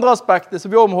er det det andre aspektet som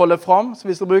vi også må holde frem,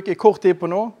 som vi skal bruke kort tid på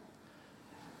nå.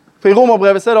 For i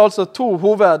Romerbrevet så er det altså 2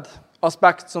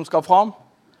 hovedaspekt som skal frem.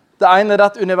 Det ene er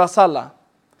det universelle,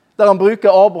 der han bruker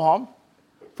Abraham,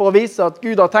 for å vise at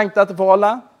Gud har tenkt dette for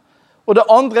alle. Og det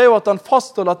andre er jo at han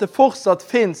fastholder at det fortsatt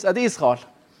finnes et Israel.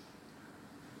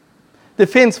 Det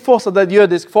finnes fortsatt et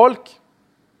jødisk folk.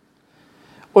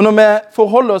 Og når vi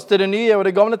forholder oss til det nye og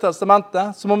det gamle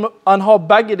testamentet, så må han ha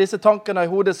begge disse tankene i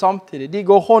hodet samtidig. De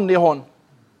går hånd i hånd.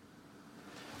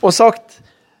 Og sagt,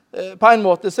 på en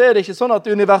måte så er det ikke sånn at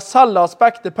det universelle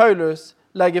aspektet Paulus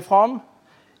legger fram,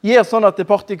 gjør sånn at det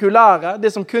partikulære,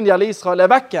 det som kun gjelder Israel,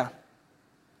 er vekke.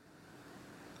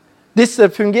 Disse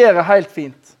fungerer helt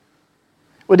fint,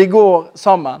 og de går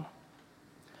sammen.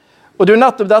 Og det er jo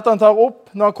nettopp dette han tar opp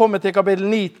når han kommer til kapittel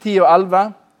 9, 10 og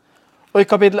 11. Og i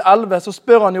kapittel 11 så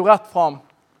spør han jo rett fram,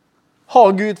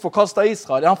 har Gud forkastet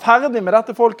Israel? Er han ferdig med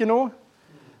dette folket nå?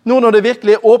 Nå når det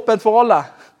virkelig er åpent for alle?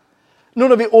 Nå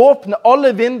når vi åpner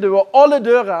alle vinduer, alle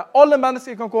dører, alle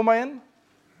mennesker kan komme inn?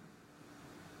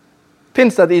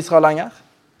 Finnes det et Israel lenger?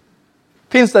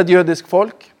 Finnes det et jødisk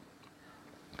folk?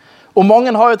 Og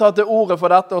mange har jo tatt til ordet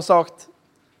for dette og sagt,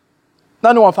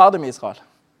 nei, nå er han ferdig med Israel.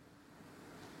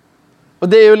 Og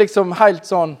det er jo liksom helt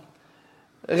sånn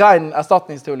ren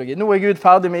erstatningsteologi. Nå er Gud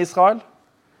ferdig med Israel.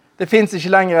 Det finnes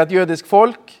ikke lenger et jødisk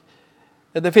folk.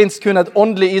 Det finnes kun et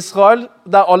åndelig Israel,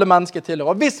 der alle mennesker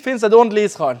tilhører. Og hvis finnes et åndelig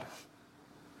Israel?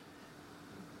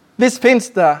 Hvis finnes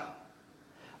det.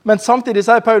 Men samtidig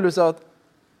sier Paulus at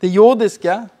det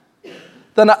jordiske,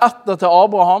 den er etter til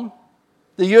Abraham,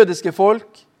 det jødiske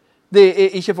folk, det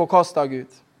er ikke forkastet av Gud.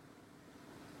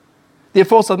 De er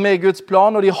fortsatt med i Guds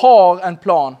plan, og de har en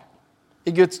plan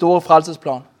i Guds store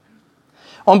frelsesplan.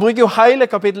 Han bruker jo hele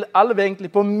kapittel 11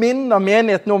 egentlig på å minne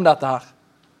menigheten om dette her.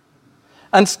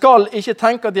 En skal ikke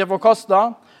tenke at de er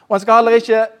forkastet, og en skal heller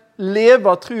ikke leve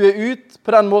og true ut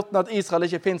på den måten at Israel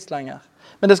ikke finnes lenger.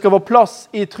 Men det skal være plass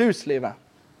i truslivet.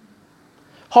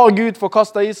 Har Gud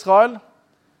forkastet Israel?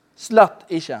 Slett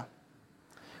ikke.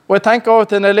 Og jeg tenker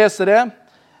også til når jeg leser det,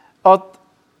 at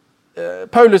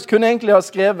Paulus kunne egentlig ha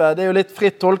skrevet, det er jo litt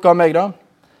fritt tolket av meg da,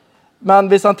 men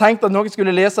hvis han tenkte at noen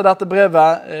skulle lese dette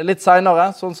brevet litt senere,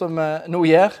 sånn som nå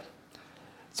gjør,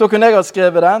 så kunne jeg ha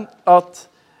skrevet det, at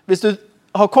hvis du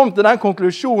har kommet til den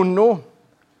konklusjonen nå,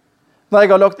 når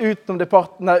jeg har lagt ut om det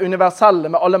universelle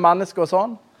med alle mennesker og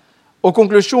sånn, og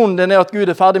konklusjonen din er at Gud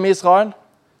er ferdig med Israel,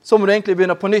 så må du egentlig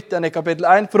begynne på nytt enn i kapittel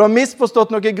 1, for du har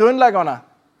misforstått noe grunnleggende.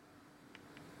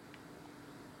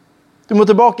 Du må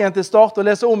tilbake igjen til start og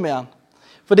lese om igjen.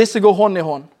 For disse går hånd i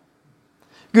hånd.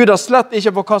 Gud har slett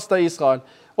ikke forkastet Israel.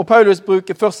 Og Paulus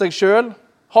bruker først seg selv.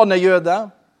 Han jøde.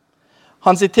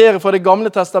 Han siterer fra det gamle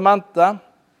testamentet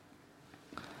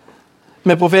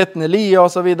med profeten Elia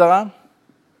og så videre.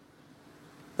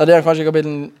 Ja, det kanskje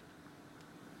kapittel...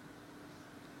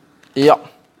 Ja.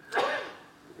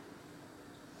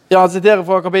 Ja, han siterer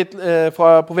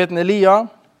fra profeten Elia.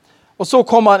 Og så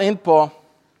kommer han inn på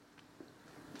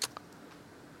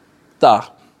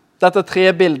der. Dette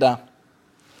trebildet.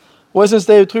 Og jeg synes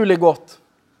det utrolig godt.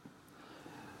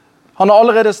 Han har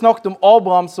allerede snakket om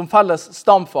Abraham som felles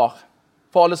stamfar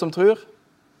for alle som tror.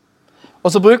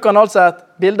 Og så bruker han altså et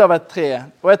bilde av et tre.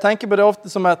 Og jeg tenker på det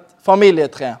ofte som et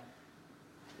familietre.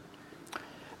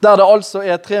 Der det altså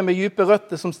er et tre med dype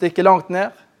røtter som stikker langt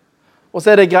ned. Og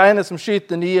så er det greiene som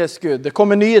skyter nye skudd. Det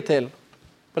kommer nye til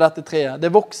på dette treet. Det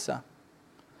vokser.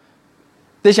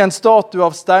 Det er ikke en statue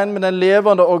av stein, men en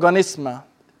levende organisme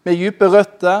med dype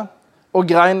røtter og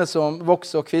greiner som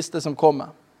vokser og kvister som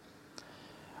kommer.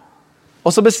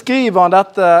 Og så beskriver han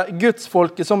dette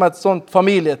gudsfolket som et sånt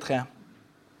familietre.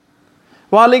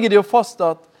 Og her ligger det jo fast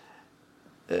at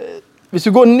hvis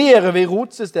du går nedover i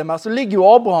rotsystemet, så ligger jo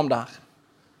Abraham der.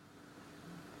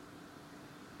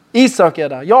 Isak er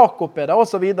der, Jakob er der, og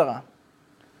så videre.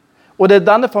 Og det er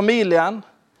denne familien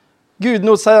Gud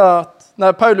nå sier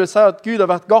Paulus sier at Gud har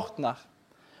vært gartner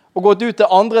og gått ut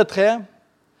til andre tre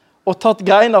og tatt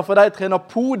greiner for de trene og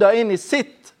poda inn i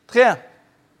sitt tre.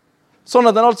 Sånn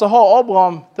at den altså har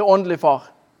Abraham til åndelig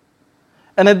far.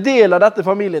 En del av dette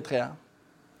familietreet.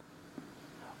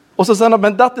 Og så sier han,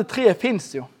 men dette treet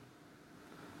finnes jo.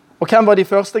 Og hvem var de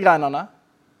første greinene?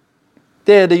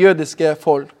 Det er det jødiske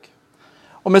folk.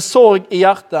 Og med sorg i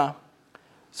hjertet,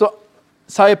 så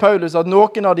sier Paulus at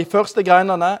noen av de første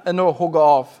greinene er nå hogget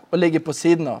av og ligger på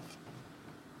siden av.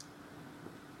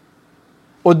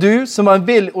 Og du, som er en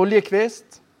vill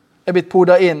oljekvist, er blitt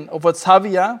podet inn og fått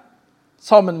sevje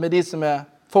sammen med de som er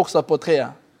fortsatt på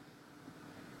treet.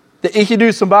 Det er ikke du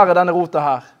som bærer denne rota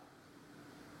her,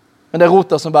 men det er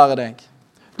rota som bærer deg.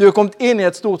 Du er kommet inn i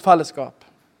et stort fellesskap.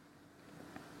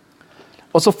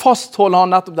 Og så fastholder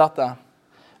han nettopp dette,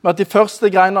 med at de første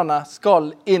greinene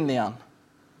skal inn igjen.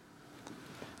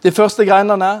 De første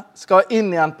greinene skal inn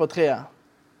igjen på treet.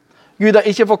 Gud har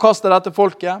ikke forkastet dette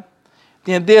folket.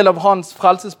 De er en del av hans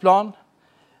frelsesplan.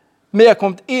 Vi er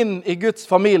kommet inn i Guds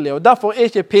familie, og derfor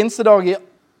er ikke pinsedag i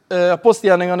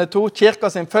apostelgjerningene 2 kirka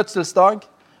sin fødselsdag,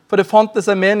 for det fantes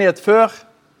en menighet før.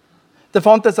 Det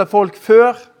fantes et folk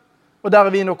før, og der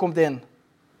er vi nå kommet inn.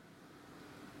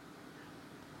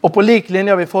 Og på lik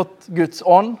linje har vi fått Guds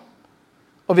ånd,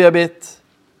 og vi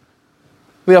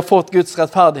har fått Guds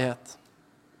rettferdighet.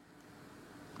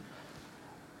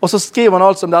 Og så skriver han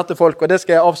altså om dette folket, og det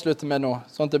skal jeg avslutte med nå,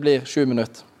 sånn at det blir 7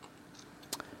 minutter.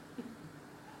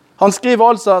 Han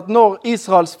skriver altså at når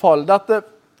Israels fall,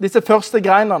 disse første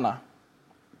greinene,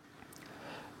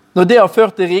 når det har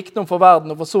ført til rikdom for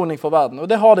verden og forsoning for verden, og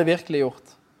det har det virkelig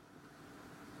gjort.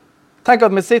 Tenk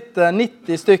at vi sitter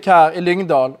 90 stykk her i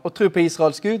Lyngdal og tror på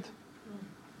Israels Gud.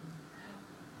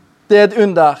 Det er et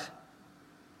under.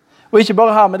 Og ikke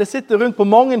bare her, men det sitter rundt på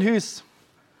mange hus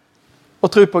og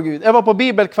tror på Gud. Jeg var på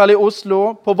Bibelkveld i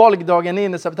Oslo på valgdagen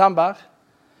 9. september.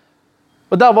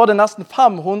 Og der var det nesten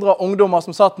 500 ungdommer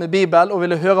som satt med Bibel og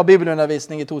ville høre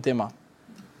bibelundervisning i 2 timer.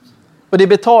 Og de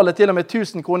betaler til og med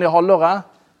 1000 kroner i halvåret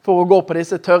for å gå på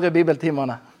disse tørre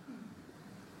bibeltimene.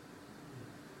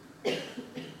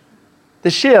 Det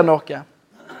skjer noe.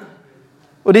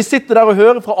 Og de sitter der og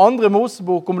hører fra andre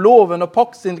Mosebok om loven og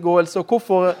paktsinngåelse og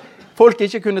hvorfor folk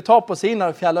ikke kunne ta på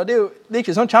Sinai-fjellet. Det er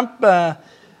ikke sånn kjempe...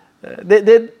 Det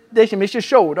er ikke mye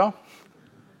show da.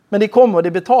 Men de kommer og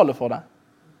de betaler for det.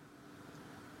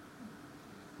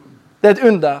 Det er et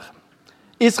under.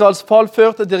 Israels fall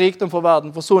førte til rikdom for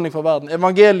verden, forsoning for verden.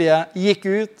 Evangeliet gikk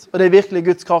ut, og det er virkelig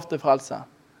Guds kraft til frelse.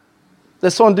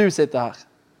 Det er sånn du sitter her.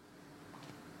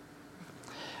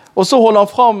 Og så holder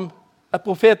han fram et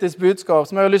profetisk budskap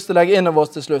som jeg har lyst til å legge inn over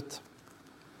oss til slutt.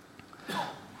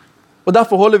 Og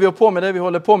derfor holder vi på med det vi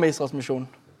holder på med Israels misjon.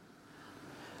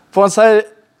 For han sier,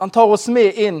 han tar oss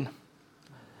med inn.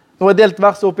 Nå er delt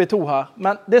verset opp i 2 her,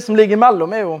 men det som ligger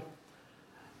mellom er jo,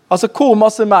 altså hvor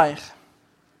masse mer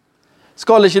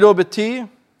skal ikke da bety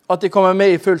at de kommer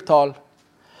med i fullt tall.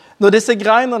 Når disse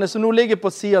greinene som nå ligger på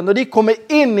siden, når de kommer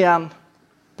inn igjen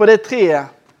på det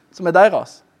treet som er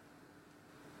deres,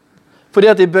 fordi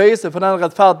at de bøyer seg for den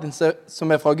rettferdigheten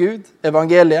som er fra Gud,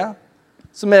 evangeliet,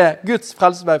 som er Guds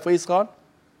frelsesvei for Israel.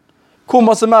 Hvor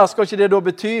masse mer skal ikke det da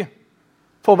bety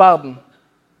for verden,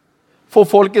 for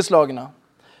folkeslagene?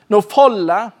 Når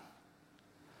fallet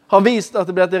har vist at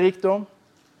det blir til rikdom,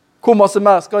 hvor masse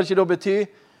mer skal det ikke da bety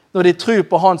når de tror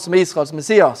på han som Israels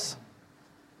Messias?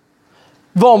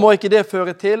 Hva må ikke det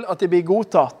føre til at de blir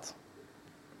godtatt?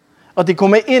 At de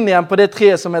kommer inn igjen på det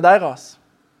treet som deres?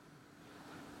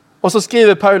 Og så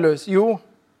skriver Paulus, jo,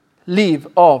 liv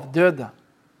av døde.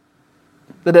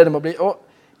 Det det må bli. Og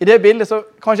i det bildet så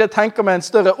kanskje jeg tenker meg en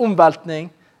større omveltning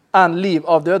enn liv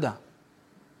av døde.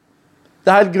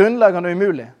 Det helt grunnleggende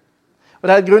umulig. Og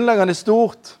det helt grunnleggende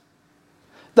stort.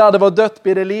 Der det var dødt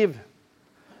blir det liv.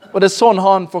 Og det sånn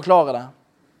han forklarer det.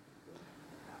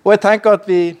 Og jeg tenker at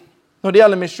vi, når det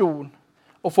gjelder misjon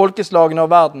og folkeslagene og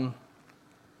verden,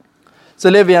 så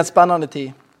lever vi i en spennende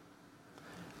tid.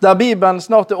 Der Bibelen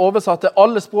snart oversatt til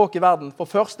alle språk i verden for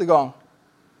første gang.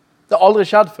 Det har aldri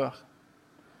skjedd før.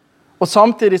 Og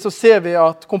samtidig så ser vi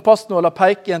at kompassnåla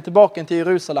peker igjen tilbake til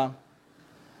Jerusalem.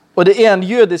 Og det en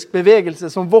jødisk bevegelse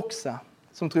som vokser,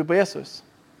 som tror på Jesus.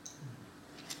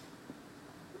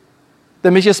 Det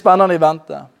mye spennende i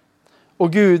vente. Og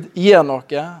Gud gir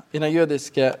noe i den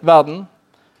jødiske verden,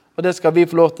 og det skal vi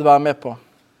få lov til å være med på.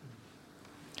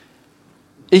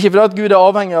 Ikke fordi at Gud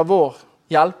avhengig av vår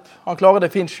hjelp. Han klarer det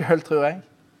fint selv, tror jeg.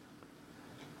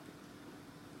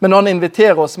 Men han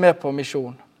inviterer oss med på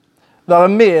misjon. Være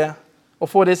med og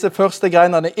få disse første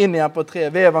greinene inn igjen på tre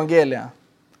ved evangeliet.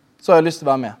 Så har jeg lyst til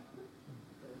å være med.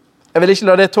 Jeg vil ikke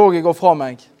la det toget gå fra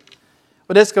meg.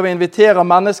 Og det skal vi invitere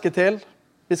mennesker til.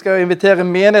 Vi skal invitere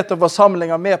menighet og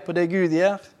forsamlinger med på det Gud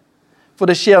gjør. For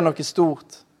det skjer noe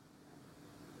stort.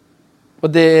 Og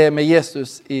det med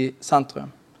Jesus i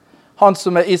sentrum. Han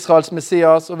som Israels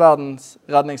Messias og verdens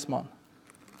redningsmann.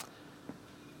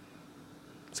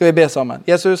 Skal vi be sammen.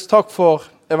 Jesus, takk for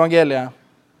evangeliet.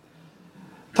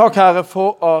 Takk, Herre,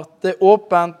 for at det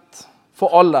åpent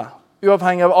for alle.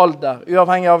 Uavhengig av alder,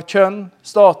 uavhengig av kjønn,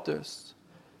 status,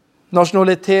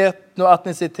 nasjonalitet og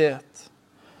etnisitet.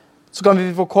 Så kan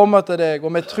vi få komme til deg,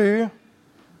 og med tro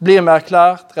blir vi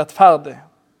erklært rettferdig,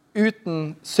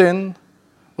 uten synd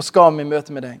og skam i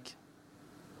møte med deg.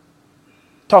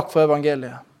 Takk for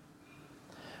evangeliet.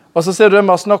 Og så ser du det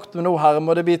vi har snakket om nå, Herre,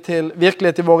 må det bli til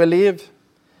virkelighet i våre liv,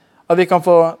 at vi kan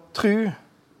få tro,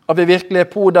 at vi virkelig er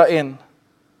podet inn,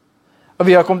 at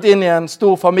vi har kommet inn i en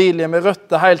stor familie med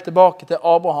røtter helt tilbake til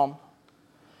Abraham,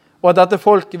 og at dette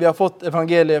folket vi har fått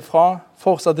evangeliet fra,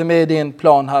 fortsetter med i din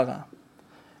plan, Herre.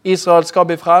 Israel skal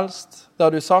bli frelst, det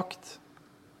har du sagt,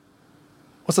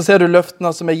 og så ser du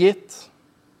løftene som gitt,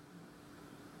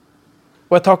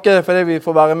 og jeg takker deg for det vi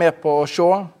får være med på å se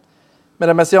med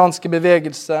den messianske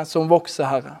bevegelse som vokser,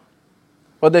 Herre.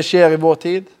 Og det skjer i vår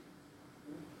tid.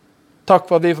 Takk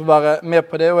for at vi får være med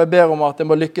på det, og jeg ber om at det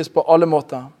må lykkes på alle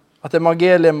måter. At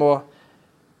evangeliet må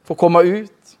få komme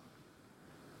ut,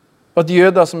 og at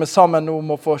jøder som sammen nå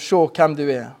må få se hvem du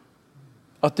er.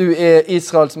 At du er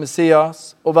Israels Messias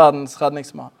og verdens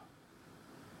redningsmann.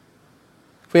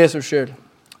 For Jesus skyld.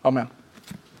 Amen.